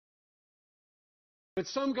But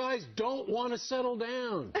some guys don't want to settle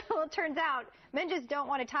down. Well, it turns out men just don't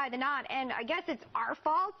want to tie the knot, and I guess it's our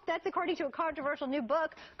fault. That's according to a controversial new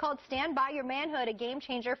book called Stand By Your Manhood, a game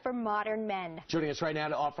changer for modern men. Joining us right now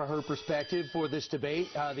to offer her perspective for this debate,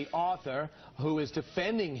 the author who is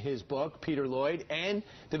defending his book, Peter Lloyd, and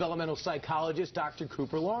developmental psychologist, Dr.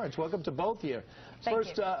 Cooper Lawrence. Welcome to both here.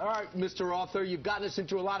 Thank you. All right, Mr. Author, you've gotten us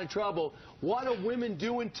into a lot of trouble. What are women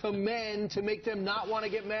doing to men to make them not want to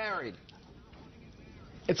get married?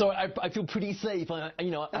 It's all right. I feel pretty safe.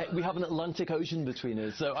 We have an Atlantic Ocean between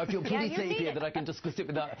us, so I feel pretty safe here that I can discuss it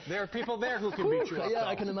without. There are people there who can beat you up. Yeah,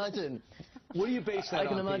 I can imagine. What do you base that on? I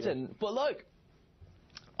can imagine. Peter? But look,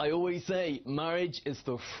 I always say marriage is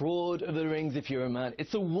the fraud of the rings if you're a man.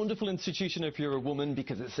 It's a wonderful institution if you're a woman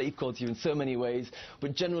because it safeguards you in so many ways.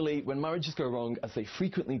 But generally, when marriages go wrong, as they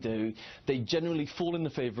frequently do, they generally fall in the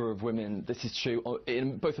favor of women. This is true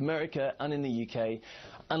in both America and in the UK.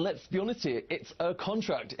 And let's be honest here, it's a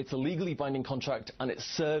contract. It's a legally binding contract, and it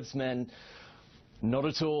serves men not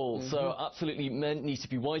at all. So absolutely, men need to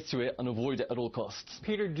be wise to it and avoid it at all costs.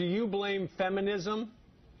 Peter, do you blame feminism?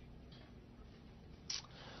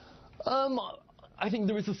 I think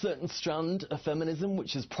there is a certain strand of feminism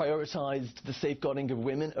which has prioritized the safeguarding of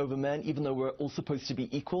women over men, even though we're all supposed to be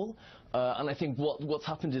equal. And I think what's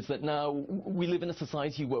happened is that now we live in a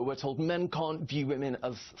society where we're told men can't view women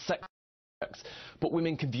as sex objects, but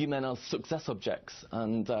women can view men as success objects,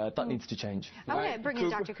 and that needs to change. I want to bring in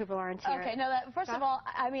Dr. Cooper Lawrence here. Okay, no, first of all,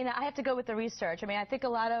 I mean, I have to go with the research. I mean, I think a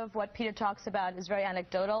lot of what Peter talks about is very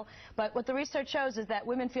anecdotal, but what the research shows is that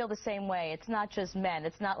women feel the same way. It's not just men.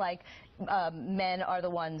 It's not like men are the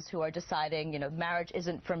ones who are deciding, marriage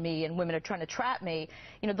isn't for me and women are trying to trap me.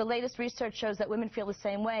 The latest research shows that women feel the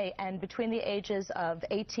same way, and between the ages of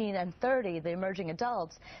 18 and 30, the emerging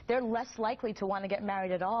adults, they're less likely to want to get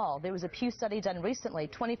married at all. There was a Pew study done recently.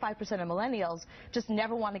 25% of millennials just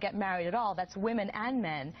never want to get married at all. That's women and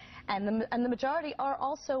men, and the majority are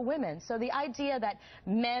also women. So the idea that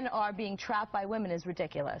men are being trapped by women is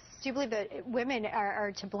ridiculous. Do you believe that women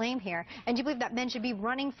are to blame here? And do you believe that men should be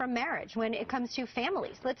running from marriage when it comes to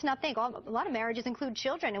families? Let's not think. A lot of marriages include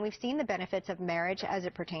children, and we've seen the benefits of marriage as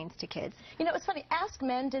it pertains to kids. It's funny. Ask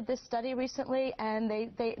Men did this study recently, and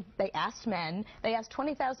they asked men. They asked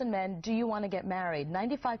 20,000 men, do you want to get married?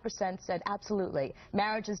 95% said absolutely.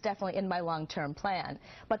 Marriage is definitely in my long-term plan.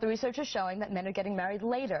 But the research is showing that men are getting married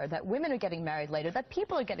later, that women are getting married later, that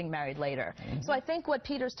people are getting married later. So I think what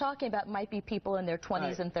Peter's talking about might be people in their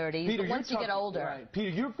 20s and 30s, Peter, but once you get older. Right. Peter,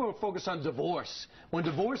 you're focused on divorce. When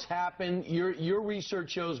divorce happens, your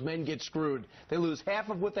research shows men get screwed. They lose half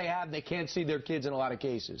of what they have, and they can't see their kids in a lot of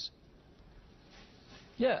cases.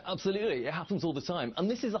 Yeah, absolutely. It happens all the time. And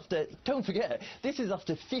this is after, don't forget, this is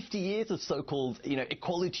after 50 years of so-called,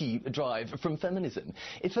 equality drive from feminism.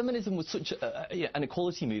 If feminism was such an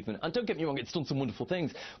equality movement, and don't get me wrong, it's done some wonderful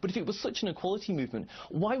things, but if it was such an equality movement,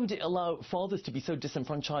 why would it allow fathers to be so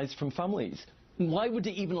disenfranchised from families? Why would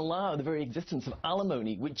it even allow the very existence of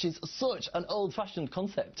alimony, which is such an old-fashioned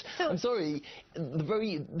concept? I'm sorry, the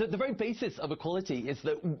very basis of equality is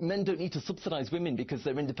that men don't need to subsidize women because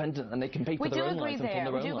they're independent and they can pay for their own lives and form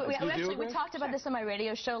their own lives. We talked about this on my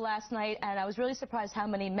radio show last night, and I was really surprised how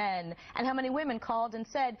many men and how many women called and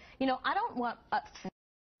said, I don't want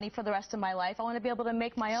for the rest of my life. I want to be able to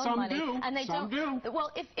make my own money. And they don't.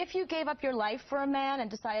 Well, if you gave up your life for a man and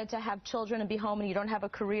decided to have children and be home and you don't have a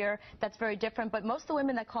career, that's very different. But most of the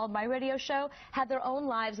women that called my radio show had their own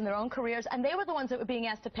lives and their own careers, and they were the ones that were being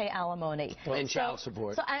asked to pay alimony. And child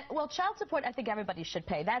support. Well, child support, I think everybody should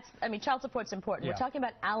pay. Child support's important. Yeah. We're talking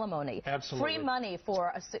about alimony. Absolutely. Free money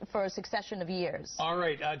for a succession of years. All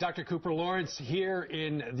right, Dr. Cooper Lawrence here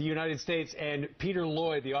in the United States, and Peter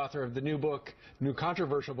Lloyd, the author of the new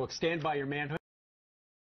controversial book, Stand By Your Manhood.